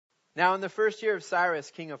Now in the first year of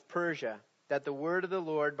Cyrus, king of Persia, that the word of the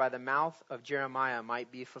Lord by the mouth of Jeremiah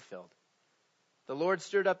might be fulfilled, the Lord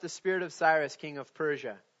stirred up the spirit of Cyrus, king of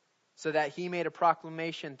Persia, so that he made a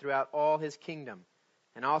proclamation throughout all his kingdom,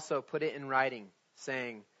 and also put it in writing,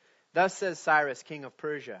 saying, Thus says Cyrus, king of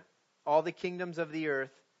Persia, all the kingdoms of the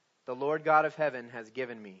earth the Lord God of heaven has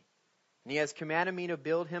given me, and he has commanded me to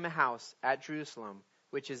build him a house at Jerusalem,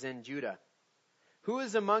 which is in Judah. Who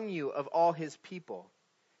is among you of all his people?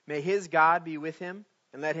 May his God be with him,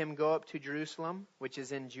 and let him go up to Jerusalem, which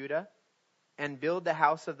is in Judah, and build the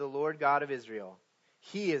house of the Lord God of Israel.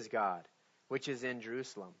 He is God, which is in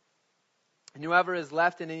Jerusalem. And whoever is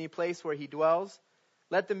left in any place where he dwells,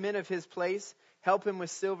 let the men of his place help him with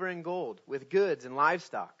silver and gold, with goods and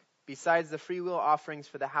livestock, besides the freewill offerings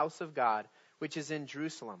for the house of God, which is in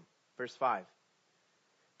Jerusalem. Verse 5.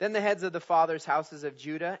 Then the heads of the fathers' houses of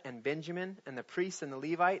Judah and Benjamin, and the priests and the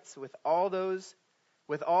Levites, with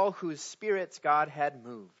all whose spirits God had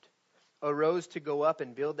moved, arose to go up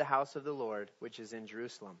and build the house of the Lord, which is in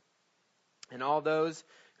Jerusalem. And all those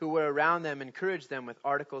who were around them encouraged them with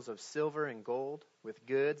articles of silver and gold, with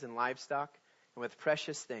goods and livestock, and with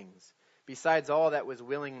precious things, besides all that was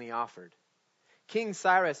willingly offered. King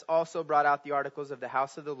Cyrus also brought out the articles of the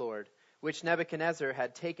house of the Lord, which Nebuchadnezzar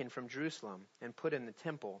had taken from Jerusalem, and put in the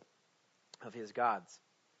temple of his gods.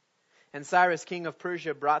 And Cyrus, king of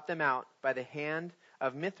Persia, brought them out by the hand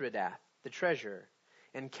of Mithridath, the treasurer,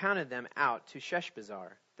 and counted them out to Sheshbazzar,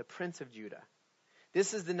 the prince of Judah.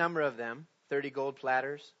 This is the number of them: 30 gold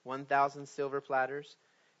platters, 1,000 silver platters,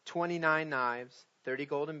 29 knives, 30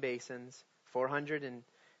 golden basins,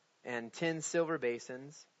 410 silver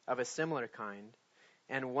basins of a similar kind,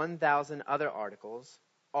 and 1,000 other articles.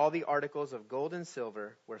 All the articles of gold and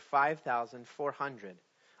silver were 5,400.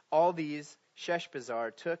 All these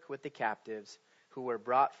Sheshbazzar took with the captives who were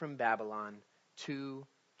brought from Babylon to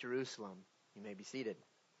Jerusalem. You may be seated.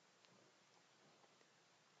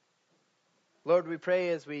 Lord, we pray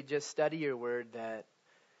as we just study your word that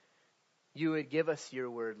you would give us your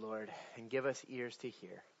word, Lord, and give us ears to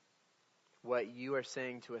hear what you are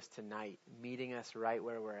saying to us tonight, meeting us right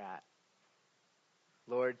where we're at.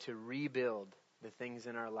 Lord, to rebuild the things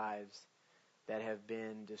in our lives that have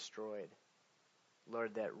been destroyed.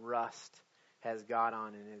 Lord, that rust has got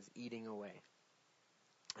on and is eating away.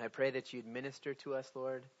 I pray that you'd minister to us,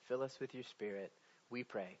 Lord. Fill us with your Spirit. We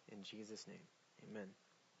pray in Jesus' name. Amen.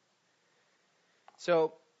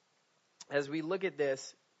 So, as we look at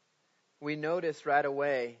this, we notice right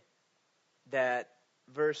away that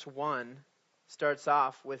verse 1 starts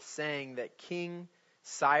off with saying that King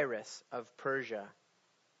Cyrus of Persia,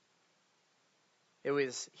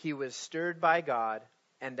 he was stirred by God,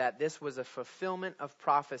 and that this was a fulfillment of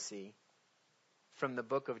prophecy from the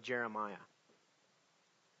book of Jeremiah.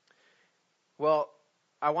 Well,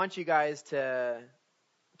 I want you guys to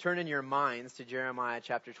turn in your minds to Jeremiah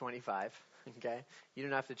chapter 25. Okay? You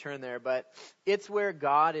don't have to turn there, but it's where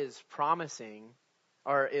God is promising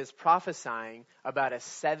or is prophesying about a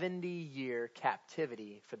 70-year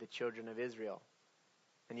captivity for the children of Israel.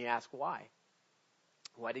 And you ask why?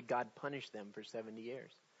 Why did God punish them for 70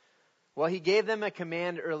 years? Well, he gave them a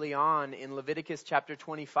command early on in Leviticus chapter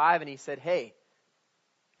 25, and he said, hey,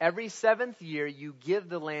 every 7th year you give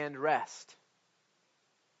the land rest.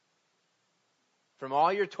 From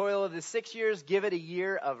all your toil of the 6 years, give it a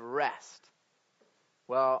year of rest.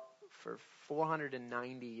 Well, for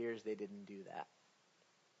 490 years they didn't do that.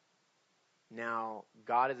 Now,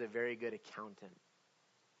 God is a very good accountant.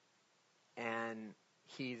 And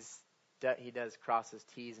he does cross his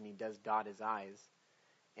T's and he does dot his I's.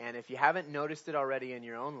 And if you haven't noticed it already in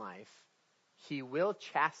your own life, he will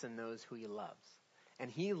chasten those who he loves.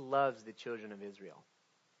 And he loves the children of Israel.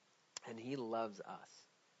 And he loves us.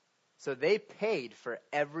 So they paid for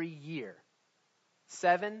every year.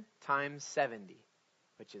 7 times 70,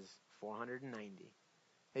 which is 490.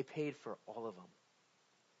 They paid for all of them.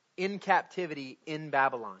 In captivity in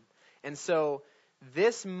Babylon. And so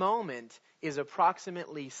this moment is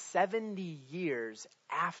approximately 70 years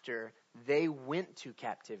after they went to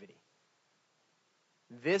captivity.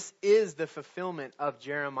 This is the fulfillment of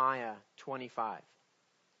Jeremiah 25.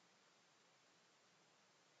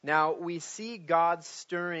 Now, we see God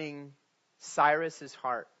stirring Cyrus's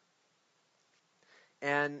heart.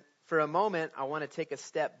 And for a moment, I want to take a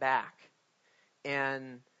step back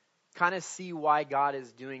and kind of see why God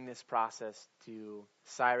is doing this process to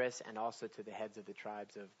Cyrus and also to the heads of the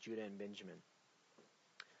tribes of Judah and Benjamin.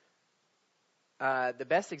 The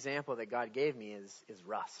best example that God gave me is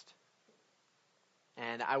rust.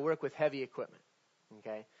 And I work with heavy equipment,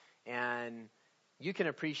 okay? And You can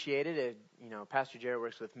appreciate it. Pastor Jared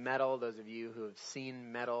works with metal. Those of you who have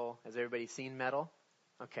seen metal, has everybody seen metal?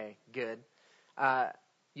 Okay, good.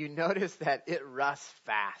 You notice that it rusts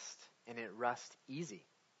fast and it rusts easy.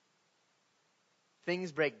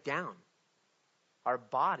 Things break down. Our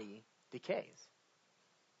body decays.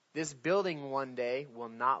 This building one day will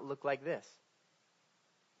not look like this.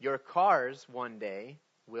 Your cars one day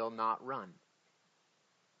will not run.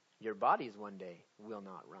 Your bodies one day will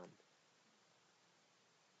not run.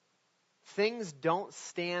 Things don't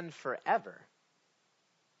stand forever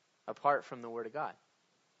apart from the Word of God.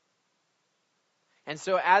 And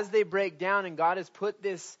so as they break down and God has put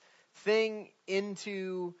this thing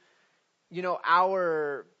into,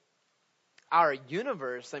 our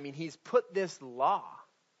universe, He's put this law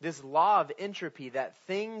of entropy that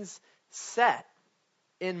things set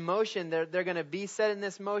in motion. They're going to be set in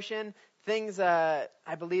this motion. Things, I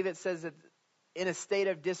believe it says that in a state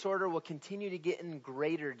of disorder will continue to get in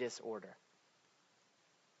greater disorder.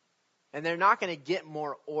 And they're not going to get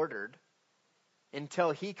more ordered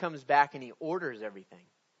until He comes back and He orders everything.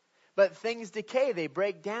 But things decay, they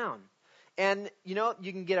break down. And,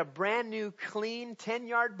 you can get a brand new, clean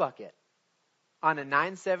 10-yard bucket on a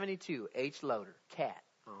 972 H loader, cat.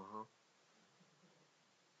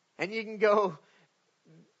 And you can go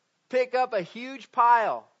pick up a huge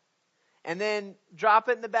pile and then drop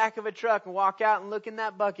it in the back of a truck and walk out and look in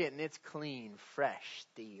that bucket, and it's clean, fresh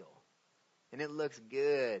steel. And it looks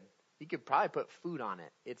good. You could probably put food on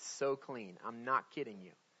it. It's so clean. I'm not kidding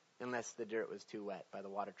you. Unless the dirt was too wet by the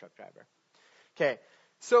water truck driver. Okay,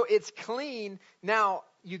 so it's clean. Now,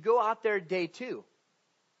 you go out there day 2.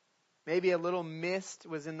 Maybe a little mist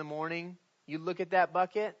was in the morning. You look at that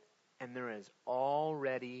bucket, and there is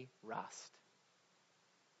already rust.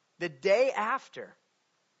 The day after.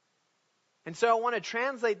 And so I want to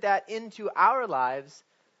translate that into our lives.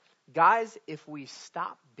 Guys, if we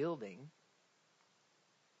stop building,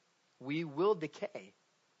 we will decay.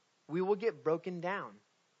 We will get broken down.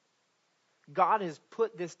 God has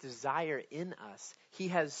put this desire in us. He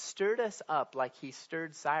has stirred us up like He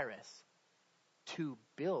stirred Cyrus to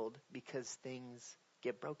build because things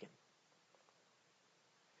get broken.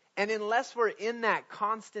 And unless we're in that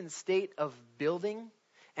constant state of building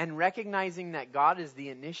and recognizing that God is the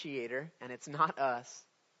initiator and it's not us,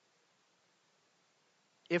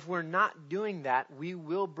 if we're not doing that, we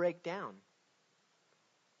will break down.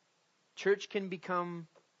 Church can become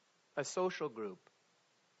a social group.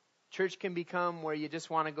 Church can become where you just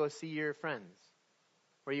want to go see your friends,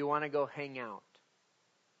 where you want to go hang out.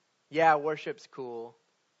 Yeah, worship's cool.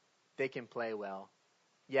 They can play well.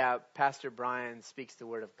 Yeah, Pastor Brian speaks the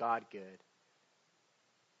word of God good.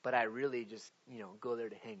 But I really just, go there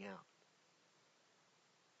to hang out.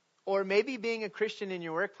 Or maybe being a Christian in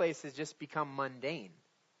your workplace has just become mundane.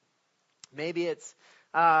 Maybe it's,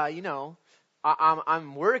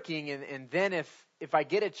 I'm working, and then if I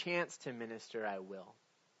get a chance to minister, I will.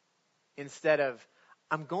 Instead of,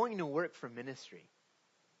 I'm going to work for ministry.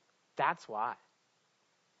 That's why.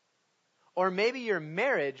 Or maybe your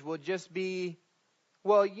marriage will just be,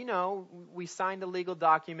 we signed a legal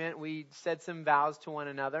document, we said some vows to one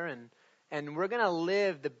another, and we're going to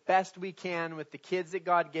live the best we can with the kids that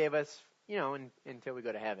God gave us, until we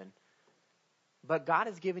go to heaven. But God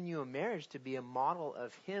has given you a marriage to be a model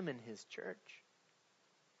of Him and His church.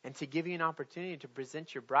 And to give you an opportunity to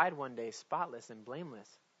present your bride one day spotless and blameless,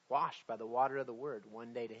 washed by the water of the Word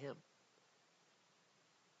one day to Him.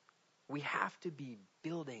 We have to be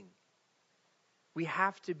building. We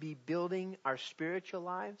have to be building our spiritual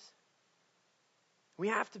lives. We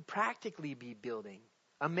have to practically be building.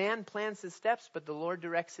 A man plans his steps, but the Lord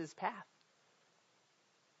directs his path.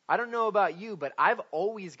 I don't know about you, but I've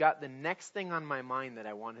always got the next thing on my mind that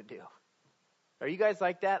I want to do. Are you guys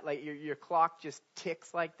like that? Like your clock just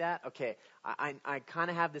ticks like that? Okay, I kind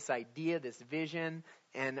of have this idea, this vision,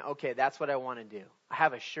 and okay, that's what I want to do. I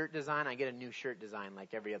have a shirt design. I get a new shirt design like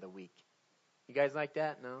every other week. You guys like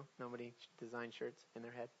that? No? Nobody designs shirts in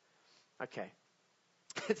their head? Okay.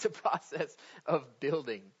 It's a process of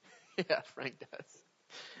building. Yeah, Frank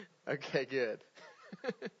does. Okay, good.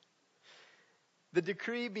 The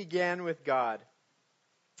decree began with God,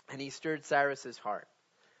 and He stirred Cyrus's heart.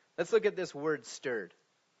 Let's look at this word stirred.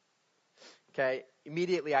 Okay,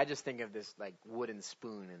 immediately I just think of this like wooden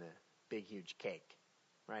spoon in a big huge cake,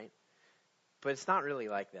 right? But it's not really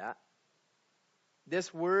like that.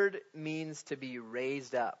 This word means to be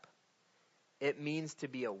raised up. It means to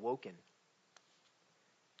be awoken.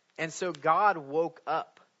 And so God woke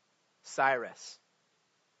up Cyrus.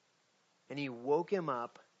 And He woke him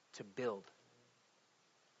up to build.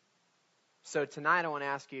 So tonight I want to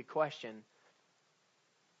ask you a question.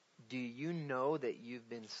 do you know that you've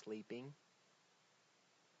been sleeping?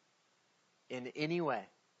 In any way?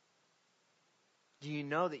 Do you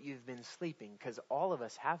know that you've been sleeping? Because all of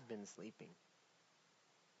us have been sleeping.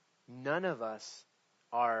 None of us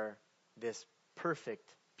are this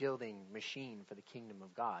perfect building machine for the kingdom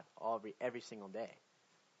of God every single day.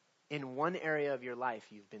 In one area of your life,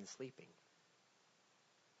 you've been sleeping.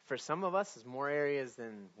 For some of us, there's more areas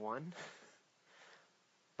than one.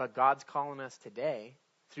 But God's calling us today,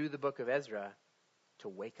 through the book of Ezra, to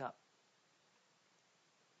wake up.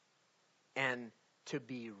 And to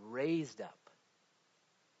be raised up.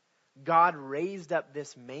 God raised up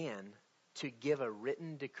this man to give a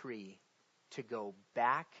written decree to go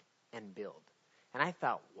back and build. And I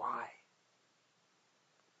thought, why?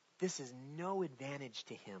 This is no advantage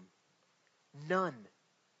to him. None.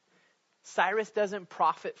 Cyrus doesn't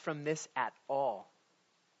profit from this at all.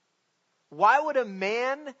 Why would a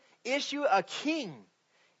man issue a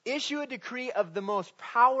decree of the most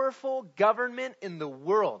powerful government in the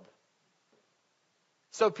world?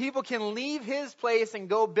 So people can leave his place and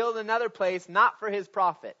go build another place, not for his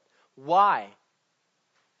profit. Why?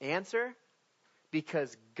 Answer,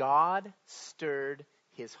 because God stirred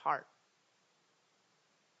his heart.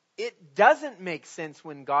 It doesn't make sense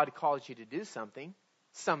when God calls you to do something,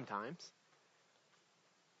 sometimes.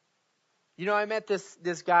 You know, I met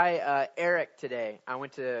this guy, Eric, today. I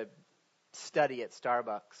went to study at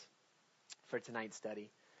Starbucks for tonight's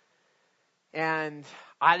study. And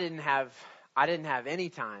I didn't have any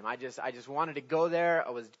time. I just wanted to go there.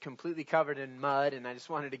 I was completely covered in mud, and I just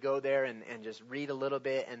wanted to go there and just read a little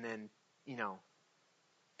bit and then,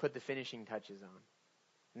 put the finishing touches on.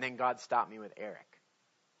 And then God stopped me with Eric.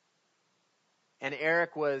 And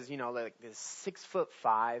Eric was, like this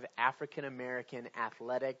 6'5", African-American,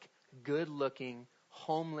 athletic, good-looking,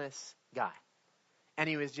 homeless guy. And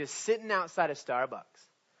he was just sitting outside of Starbucks.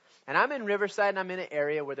 And I'm in Riverside, and I'm in an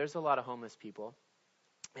area where there's a lot of homeless people.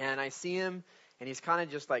 And I see him, and he's kind of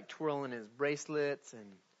just like twirling his bracelets and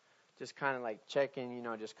just kind of like checking,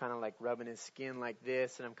 just kind of like rubbing his skin like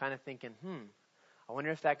this. And I'm kind of thinking, I wonder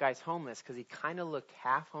if that guy's homeless, because he kind of looked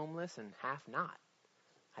half homeless and half not.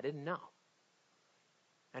 I didn't know.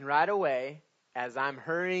 And right away, as I'm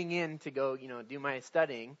hurrying in to go, do my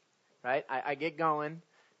studying, right, I get going,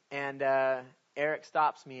 and Eric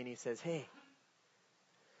stops me and he says, "Hey,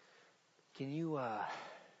 can you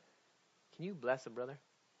bless a brother?"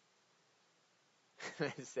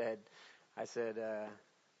 I said,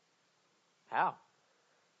 "How?"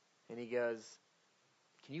 And he goes,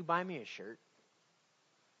 "Can you buy me a shirt?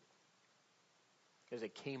 There's a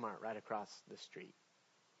Kmart right across the street.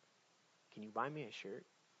 Can you buy me a shirt?"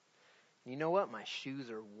 And you know what? My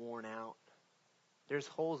shoes are worn out. There's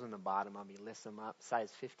holes in the bottom of me. He lifts them up.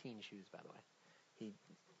 Size 15 shoes, by the way. He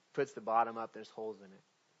puts the bottom up. There's holes in it.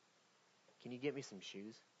 "Can you get me some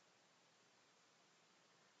shoes?"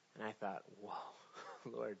 And I thought, whoa,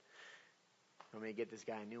 Lord, I'm going to get this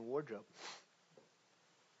guy a new wardrobe.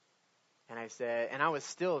 And I said, and I was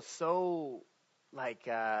still so, like,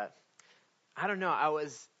 I don't know, I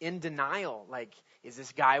was in denial. Like, is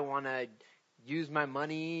this guy want to use my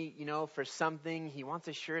money, for something? He wants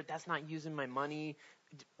a shirt. That's not using my money.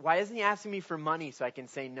 Why isn't he asking me for money so I can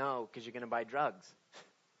say no, because you're going to buy drugs?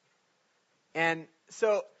 And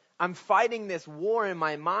so I'm fighting this war in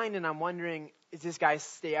my mind, and I'm wondering, is this guy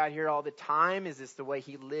stay out here all the time? Is this the way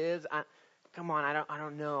he lives? Come on, I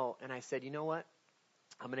don't know. And I said, you know what?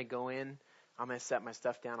 I'm going to go in. I'm going to set my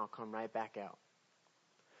stuff down. I'll come right back out.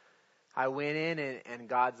 I went in, and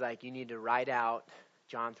God's like, you need to write out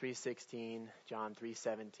John 3:16, John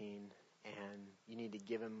 3:17, and you need to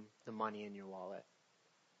give him the money in your wallet.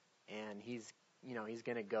 And he's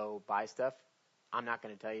going to go buy stuff. I'm not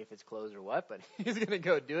going to tell you if it's clothes or what, but he's going to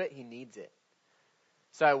go do it. He needs it.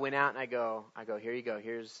 So I went out and I go, here you go.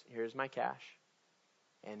 Here's my cash.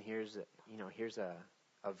 And here's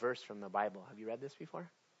a verse from the Bible. Have you read this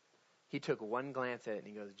before? He took one glance at it and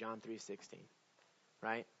he goes, John 3:16.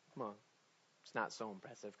 Right? Well, it's not so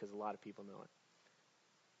impressive because a lot of people know it.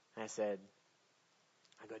 And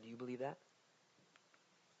I go, do you believe that?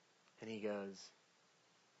 And he goes,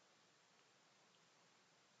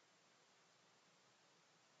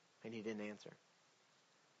 and he didn't answer.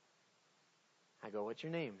 I go, what's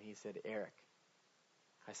your name? He said, Eric.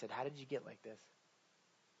 I said, how did you get like this?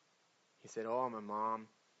 He said, oh, my mom,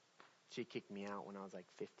 she kicked me out when I was like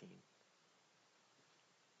 15.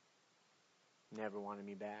 Never wanted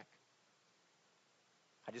me back.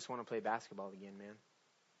 I just want to play basketball again, man.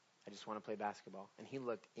 I just want to play basketball. And he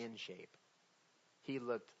looked in shape. He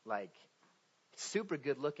looked like super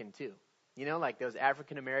good looking too. Like those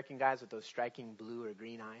African American guys with those striking blue or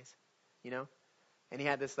green eyes, And he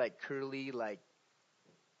had this like curly, and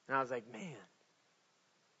I was like, man.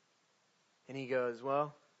 And he goes,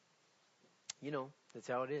 well, that's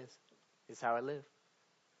how it is. It's how I live.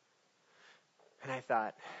 And I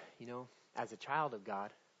thought, as a child of God,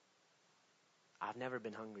 I've never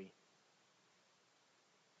been hungry.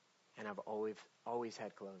 And I've always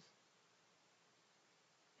had clothes.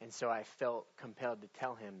 And so I felt compelled to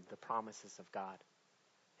tell him the promises of God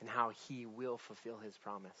and how he will fulfill his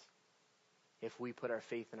promise if we put our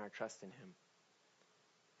faith and our trust in him.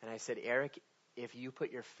 And I said, Eric, if you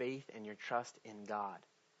put your faith and your trust in God,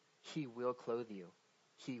 he will clothe you.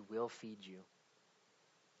 He will feed you.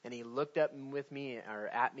 And he looked up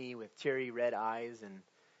at me with teary red eyes, and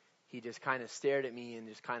he just kind of stared at me and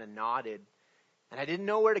just kind of nodded. And I didn't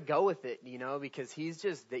know where to go with it, because he's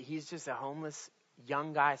just a homeless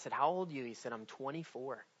young guy. I said, how old are you? He said, I'm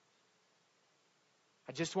 24.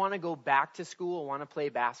 I just want to go back to school, want to play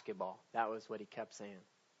basketball. That was what he kept saying.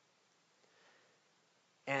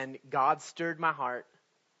 And God stirred my heart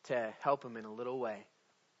to help him in a little way.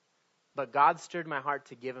 But God stirred my heart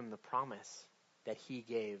to give him the promise that he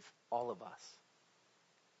gave all of us.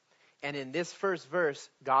 And in this first verse,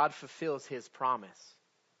 God fulfills his promise.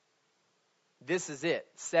 This is it.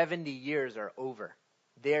 70 years are over.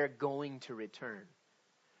 They're going to return.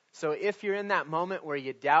 So if you're in that moment where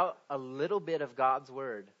you doubt a little bit of God's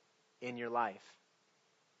word in your life,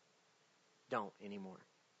 don't anymore.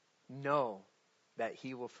 Know that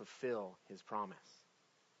he will fulfill his promise.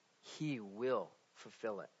 He will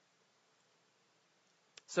fulfill it.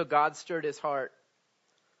 So God stirred his heart.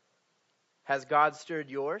 Has God stirred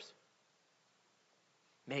yours?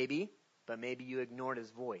 Maybe, but maybe you ignored his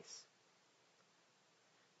voice.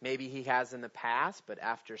 Maybe he has in the past, but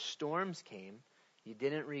after storms came, you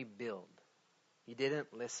didn't rebuild. You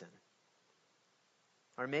didn't listen.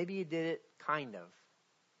 Or maybe you did it kind of,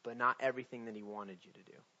 but not everything that he wanted you to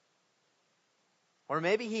do. Or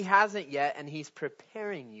maybe he hasn't yet, and he's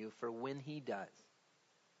preparing you for when he does.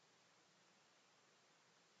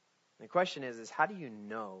 The question is how do you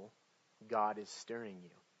know God is stirring you?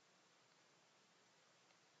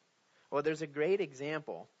 Well, there's a great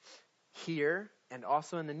example here and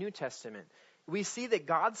also in the New Testament. We see that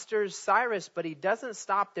God stirs Cyrus, but he doesn't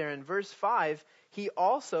stop there. In verse 5, he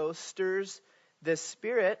also stirs the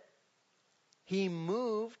Spirit. He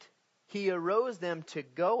arose them to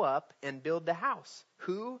go up and build the house.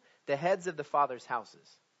 Who? The heads of the fathers'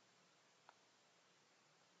 houses.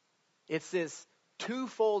 It's this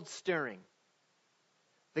twofold stirring.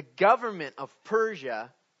 The government of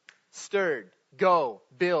Persia stirred. Go,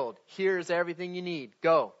 build. Here's everything you need.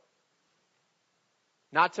 Go.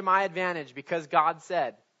 Not to my advantage, because God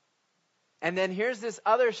said. And then here's this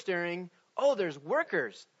other stirring. Oh, there's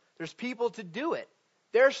workers. There's people to do it.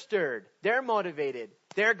 They're stirred. They're motivated.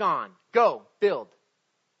 They're gone. Go, build.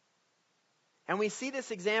 And we see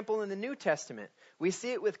this example in the New Testament. We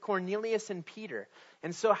see it with Cornelius and Peter.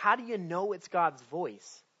 And so how do you know it's God's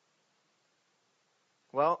voice?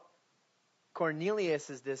 Well, Cornelius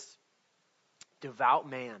is this devout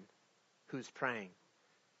man who's praying.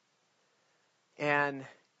 And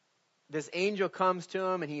this angel comes to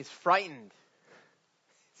him and he's frightened.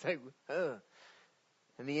 It's like, ugh.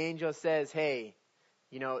 And the angel says, hey,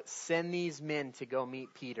 send these men to go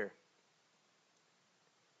meet Peter.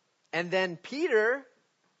 And then Peter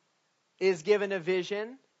is given a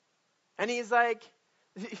vision. And he's like,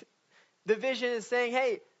 the vision is saying,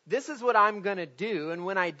 hey, this is what I'm going to do. And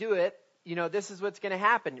when I do it, this is what's going to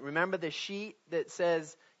happen. Remember the sheet that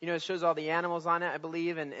says, it shows all the animals on it, I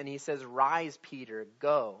believe. And he says, rise, Peter,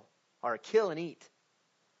 go, or kill and eat.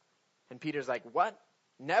 And Peter's like, what?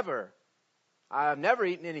 Never. I've never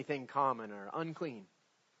eaten anything common or unclean.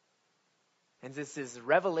 And this is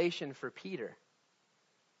revelation for Peter.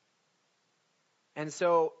 And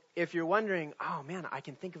so if you're wondering, oh man, I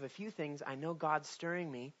can think of a few things. I know God's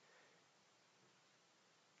stirring me.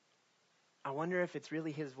 I wonder if it's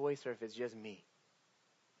really his voice or if it's just me.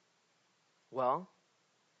 Well,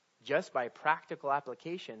 just by practical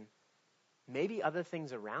application, maybe other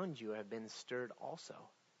things around you have been stirred also.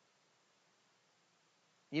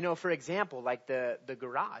 For example, like the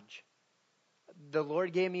garage. The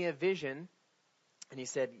Lord gave me a vision and he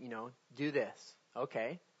said, do this.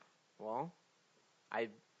 Okay. Well, I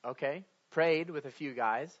prayed with a few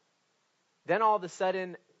guys. Then all of a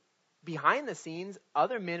sudden, behind the scenes,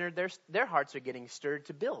 other men their hearts are getting stirred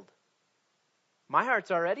to build. My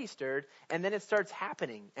heart's already stirred, and then it starts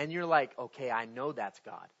happening, and you're like, okay, I know that's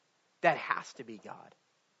God. That has to be God.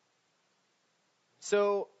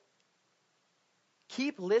 So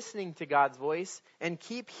keep listening to God's voice and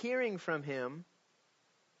keep hearing from him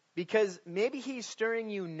Because maybe he's stirring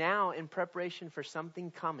you now in preparation for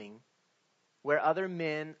something coming where other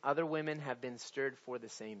men, other women have been stirred for the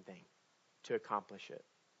same thing, to accomplish it.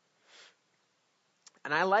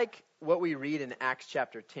 And I like what we read in Acts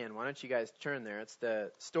chapter 10. Why don't you guys turn there? It's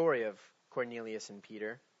the story of Cornelius and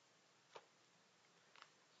Peter.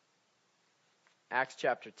 Acts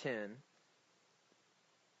chapter 10.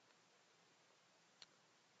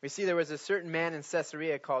 We see there was a certain man in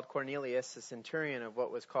Caesarea called Cornelius, a centurion of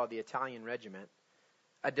what was called the Italian regiment,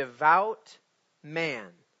 a devout man.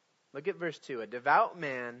 Look at verse 2. A devout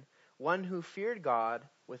man, one who feared God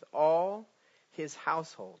with all his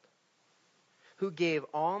household, who gave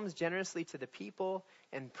alms generously to the people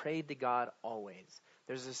and prayed to God always.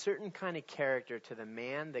 There's a certain kind of character to the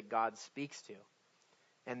man that God speaks to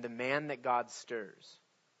and the man that God stirs.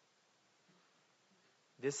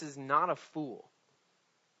 This is not a fool.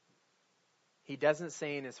 He doesn't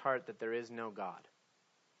say in his heart that there is no God.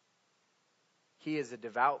 He is a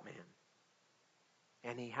devout man,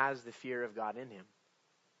 and he has the fear of God in him.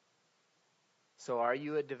 So are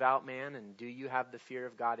you a devout man, and do you have the fear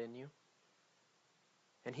of God in you?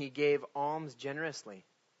 And he gave alms generously,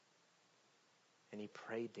 and he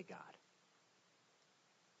prayed to God.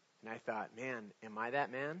 And I thought, man, am I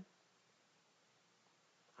that man?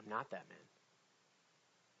 I'm not that man.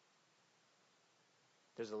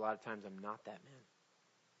 There's a lot of times I'm not that man.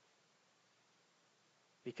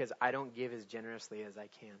 Because I don't give as generously as I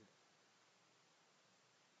can.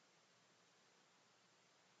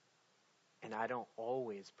 And I don't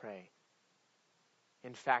always pray.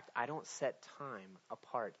 In fact, I don't set time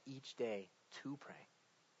apart each day to pray.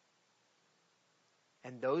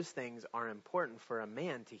 And those things are important for a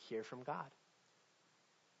man to hear from God.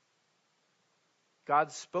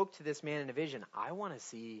 God spoke to this man in a vision. I want to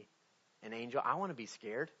see an angel. I want to be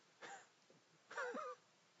scared.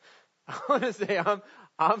 I want to say,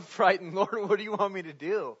 I'm frightened. Lord, what do you want me to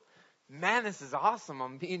do? Man, this is awesome.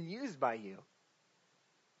 I'm being used by you.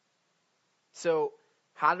 So,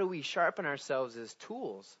 how do we sharpen ourselves as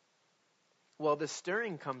tools? Well, the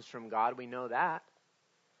stirring comes from God. We know that.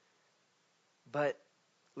 But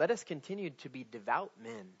let us continue to be devout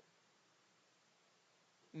men.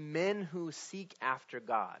 Men who seek after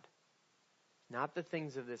God, not the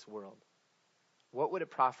things of this world. What would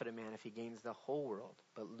it profit a man if he gains the whole world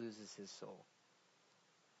but loses his soul?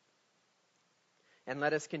 And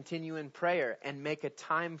let us continue in prayer and make a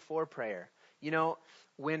time for prayer. You know,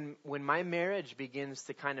 when my marriage begins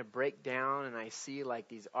to kind of break down and I see like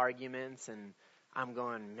these arguments and I'm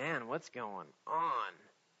going, man, what's going on?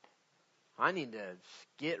 I need to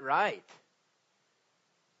get right.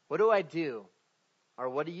 What do I do? Or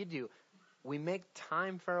what do you do? We make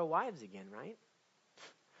time for our wives again, right?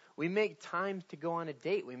 We make time to go on a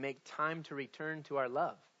date. We make time to return to our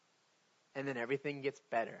love. And then everything gets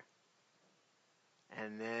better.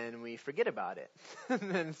 And then we forget about it. And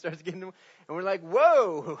then it starts getting, and we're like,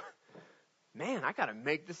 whoa, man, I got to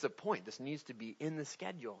make this a point. This needs to be in the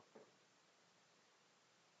schedule.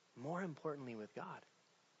 More importantly with God.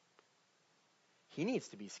 He needs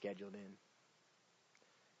to be scheduled in.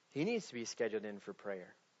 He needs to be scheduled in for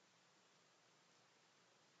prayer.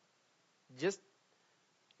 Just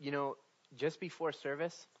before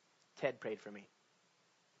service, Ted prayed for me.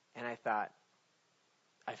 And I thought,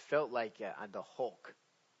 I felt like the Hulk.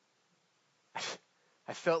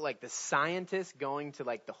 I felt like the scientist going to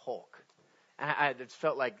like the Hulk. And I just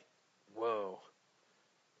felt like, whoa.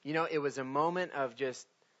 You know, it was a moment of just,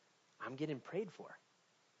 I'm getting prayed for.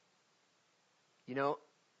 You know,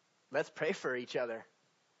 let's pray for each other.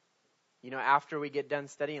 You know, after we get done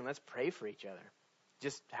studying, let's pray for each other.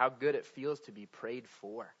 Just how good it feels to be prayed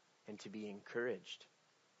for and to be encouraged.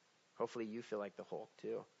 Hopefully you feel like the Hulk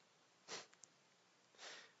too.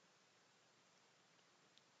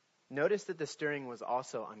 Notice that the stirring was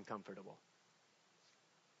also uncomfortable.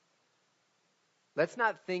 Let's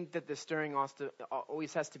not think that the stirring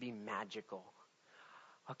always has to be magical.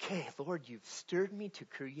 Okay, Lord, you've stirred me to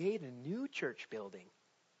create a new church building.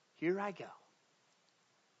 Here I go.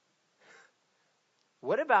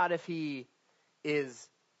 What about if he is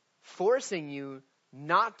forcing you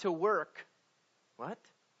not to work? What?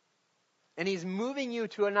 And he's moving you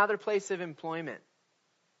to another place of employment.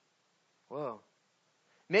 Whoa.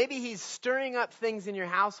 Maybe he's stirring up things in your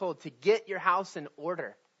household to get your house in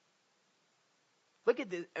order. Look at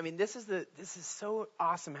this. I mean, this is so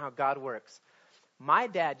awesome how God works. My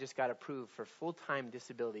dad just got approved for full-time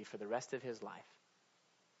disability for the rest of his life.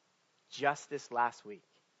 Just this last week.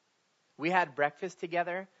 We had breakfast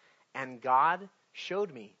together, and God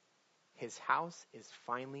showed me his house is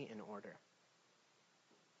finally in order.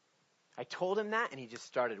 I told him that, and he just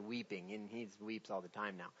started weeping, and he weeps all the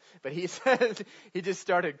time now. But he said, he just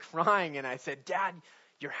started crying, and I said, Dad,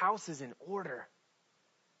 your house is in order.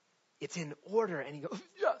 It's in order. And he goes,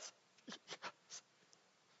 yes.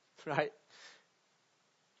 Right?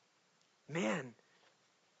 Man,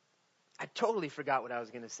 I totally forgot what I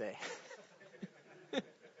was going to say.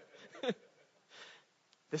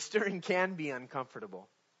 The stirring can be uncomfortable.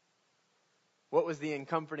 What was the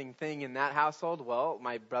uncomforting thing in that household? Well,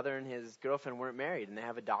 my brother and his girlfriend weren't married, and they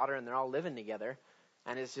have a daughter, and they're all living together.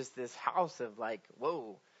 And it's just this house of like,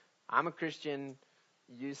 whoa, I'm a Christian.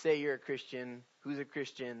 You say you're a Christian. Who's a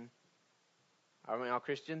Christian? Are we all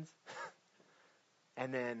Christians?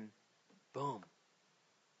 And then, boom,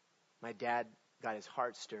 my dad got his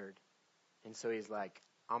heart stirred. And so he's like,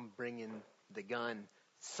 I'm bringing the gun.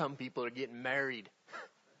 Some people are getting married.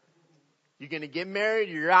 You're going to get married,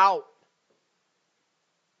 you're out.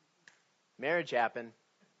 Marriage happened.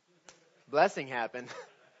 Blessing happened.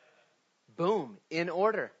 Boom, in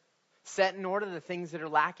order. Set in order the things that are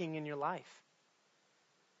lacking in your life.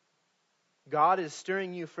 God is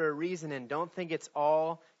stirring you for a reason, and don't think it's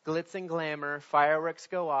all glitz and glamour, fireworks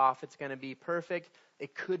go off, it's going to be perfect.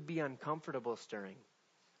 It could be uncomfortable stirring,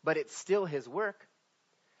 but it's still His work.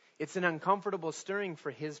 It's an uncomfortable stirring for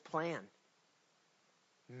His plan.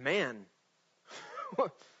 Man,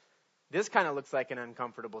 this kind of looks like an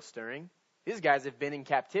uncomfortable stirring. These guys have been in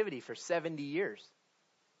captivity for 70 years.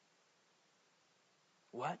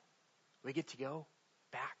 What? We get to go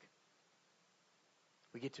back.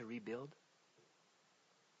 We get to rebuild.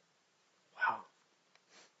 Wow.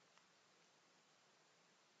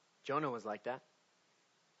 Jonah was like that.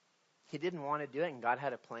 He didn't want to do it, and God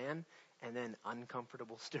had a plan, and then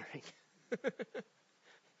uncomfortable stirring.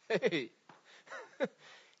 Hey.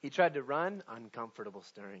 He tried to run, uncomfortable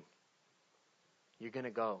stirring. You're going to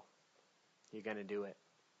go. You're going to do it.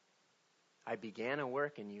 I began a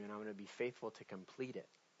work in you, and I'm going to be faithful to complete it.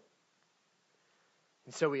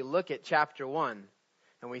 And so we look at chapter 1,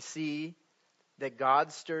 and we see that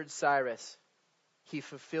God stirred Cyrus. He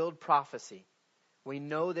fulfilled prophecy. We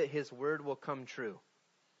know that His word will come true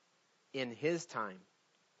in His time.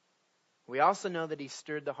 We also know that He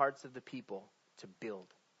stirred the hearts of the people to build.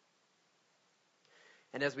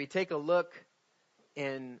 And as we take a look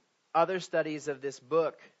in other studies of this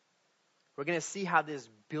book, we're going to see how this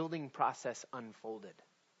building process unfolded.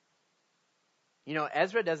 You know,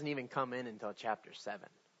 Ezra doesn't even come in until chapter 7.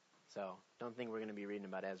 So don't think we're going to be reading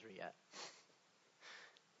about Ezra yet.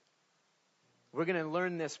 We're going to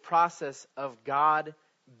learn this process of God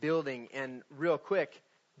building. And real quick,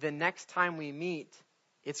 the next time we meet,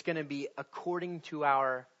 it's going to be according to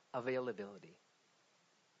our availability.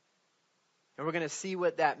 And we're going to see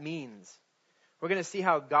what that means. We're going to see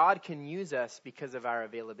how God can use us because of our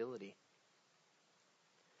availability.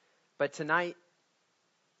 But tonight,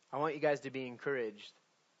 I want you guys to be encouraged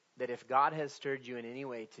that if God has stirred you in any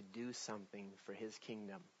way to do something for His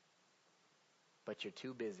kingdom, but you're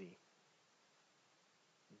too busy,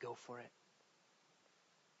 go for it.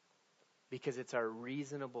 Because it's our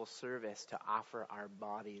reasonable service to offer our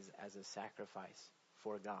bodies as a sacrifice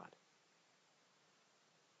for God.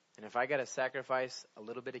 And if I got to sacrifice a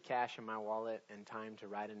little bit of cash in my wallet and time to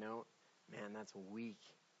write a note, man, that's weak.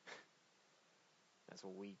 That's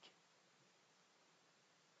weak.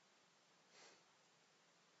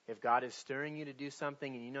 If God is stirring you to do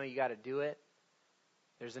something and you know you got to do it,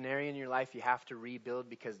 there's an area in your life you have to rebuild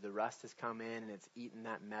because the rust has come in and it's eaten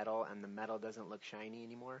that metal and the metal doesn't look shiny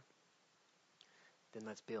anymore, then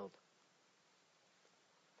let's build.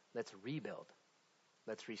 Let's rebuild.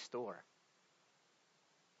 Let's restore.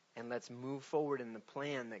 And let's move forward in the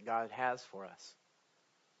plan that God has for us.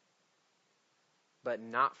 But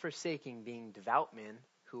not forsaking being devout men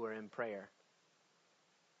who are in prayer.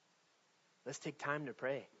 Let's take time to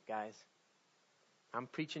pray, guys. I'm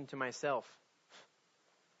preaching to myself.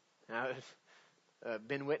 And I've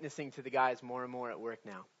been witnessing to the guys more and more at work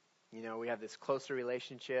now. You know, we have this closer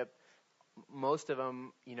relationship. Most of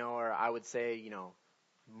them, you know, are, I would say, you know,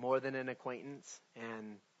 more than an acquaintance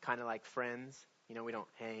and kind of like friends. You know, we don't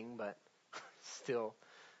hang, but still,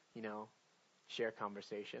 you know, share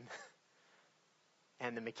conversation.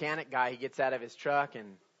 And the mechanic guy, he gets out of his truck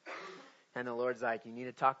and the Lord's like, you need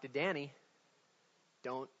to talk to Danny.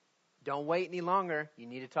 Don't wait any longer. You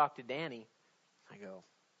need to talk to Danny. I go,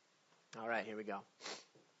 all right, here we go.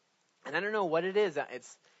 And I don't know what it is.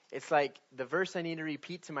 It's like the verse I need to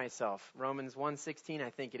repeat to myself. Romans 1:16, I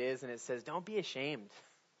think it is. And it says, don't be ashamed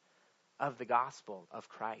of the gospel of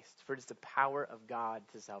Christ, for it is the power of God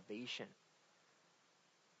to salvation.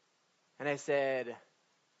 And I said,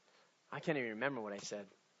 I can't even remember what I said.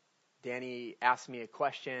 Danny asked me a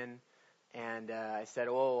question. And I said,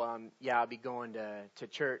 yeah, I'll be going to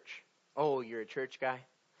church. Oh, you're a church guy?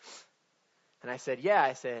 And I said, yeah.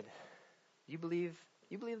 I said, you believe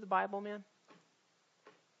the Bible, man?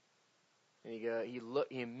 And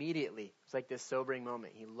he immediately, it's like this sobering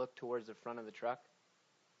moment. He looked towards the front of the truck.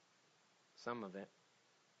 Some of it.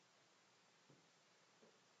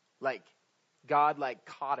 Like, God,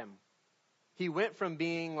 caught him. He went from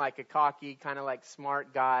being like a cocky, kind of like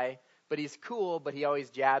smart guy, but he's cool, but he always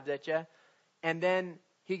jabs at you. And then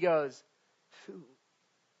he goes, phew,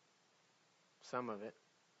 some of it.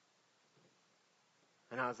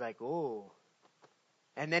 And I was like, oh.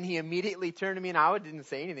 And then he immediately turned to me, and I didn't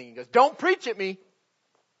say anything. He goes, don't preach at me.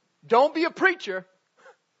 Don't be a preacher.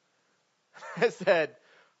 I said,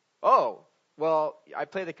 oh, well, I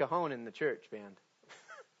play the cajon in the church band.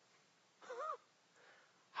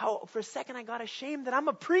 For a second I got ashamed that I'm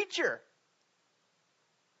a preacher.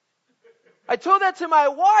 I told that to my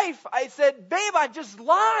wife. I said, babe, I just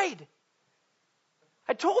lied.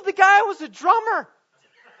 I told the guy I was a drummer.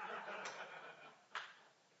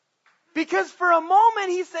 Because for a moment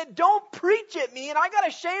he said, don't preach at me, and I got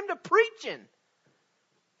ashamed of preaching.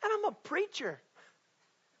 And I'm a preacher.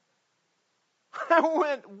 I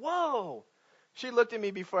went, whoa. She looked at me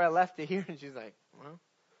before I left to here, and she's like, well.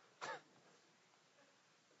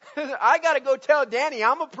 I got to go tell Danny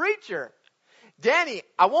I'm a preacher. Danny,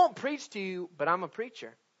 I won't preach to you, but I'm a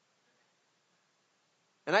preacher.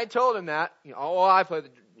 And I told him that. I play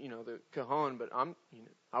the cajon, but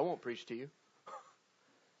I won't preach to you.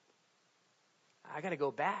 I got to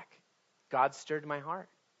go back. God stirred my heart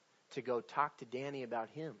to go talk to Danny about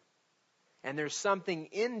him. And there's something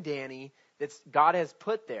in Danny that God has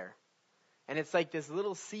put there. And it's like this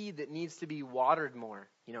little seed that needs to be watered more.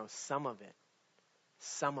 Some of it.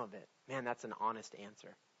 Some of it. Man, that's an honest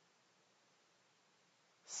answer.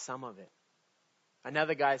 Some of it.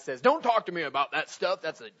 Another guy says, don't talk to me about that stuff.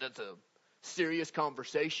 That's a serious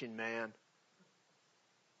conversation, man.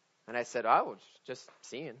 And I said, I was just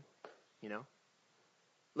seeing,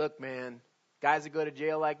 Look, man, guys that go to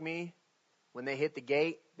jail like me, when they hit the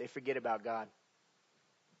gate, they forget about God.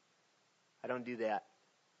 I don't do that.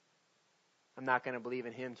 I'm not going to believe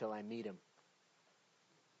in him till I meet him.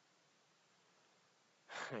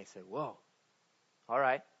 I said, whoa, all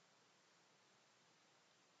right.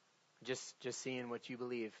 Just seeing what you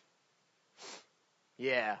believe.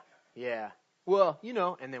 Yeah. Well,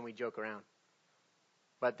 and then we joke around.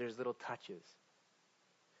 But there's little touches.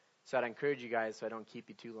 So I'd encourage you guys, so I don't keep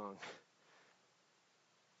you too long.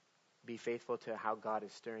 Be faithful to how God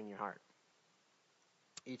is stirring your heart.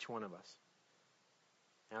 Each one of us.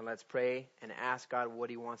 And let's pray and ask God what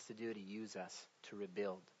he wants to do to use us to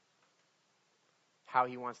rebuild. How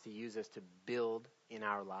he wants to use us to build in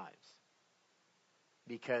our lives.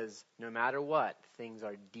 Because no matter what, things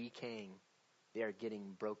are decaying. They are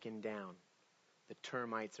getting broken down. The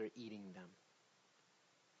termites are eating them.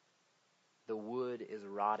 The wood is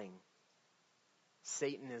rotting.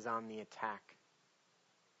 Satan is on the attack.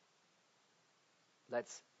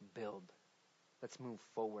 Let's build. Let's move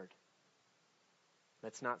forward.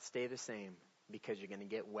 Let's not stay the same because you're going to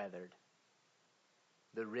get weathered.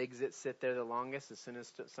 The rigs that sit there the longest, as soon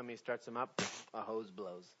as somebody starts them up, a hose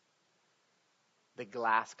blows. The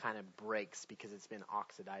glass kind of breaks because it's been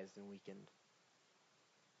oxidized and weakened.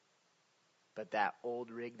 But that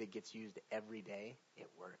old rig that gets used every day, it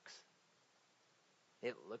works.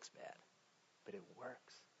 It looks bad, but it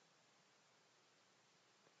works.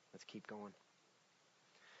 Let's keep going.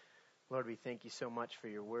 Lord, we thank you so much for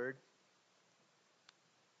your word.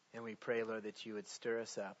 And we pray, Lord, that you would stir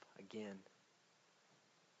us up again.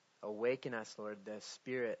 Awaken us, Lord, the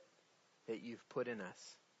spirit that you've put in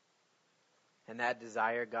us. And that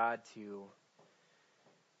desire, God, to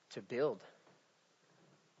build.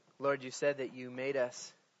 Lord, you said that you made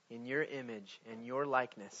us in your image and your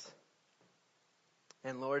likeness.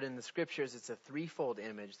 And Lord, in the scriptures, it's a threefold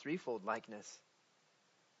image, threefold likeness.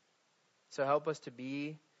 So help us to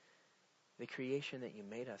be the creation that you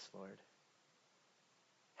made us, Lord.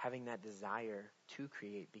 Having that desire to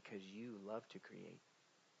create because you love to create.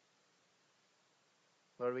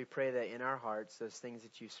 Lord, we pray that in our hearts, those things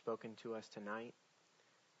that you've spoken to us tonight,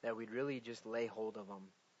 that we'd really just lay hold of them,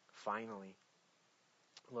 finally.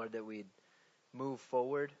 Lord, that we'd move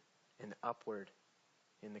forward and upward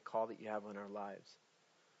in the call that you have on our lives.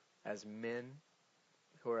 As men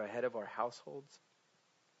who are ahead of our households.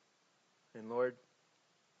 And Lord,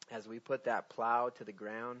 as we put that plow to the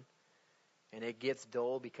ground and it gets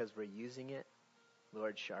dull because we're using it,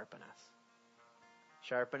 Lord, sharpen us.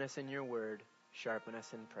 Sharpen us in your word. Sharpen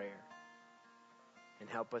us in prayer. And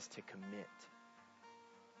help us to commit.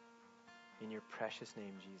 In your precious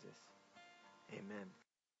name, Jesus. Amen.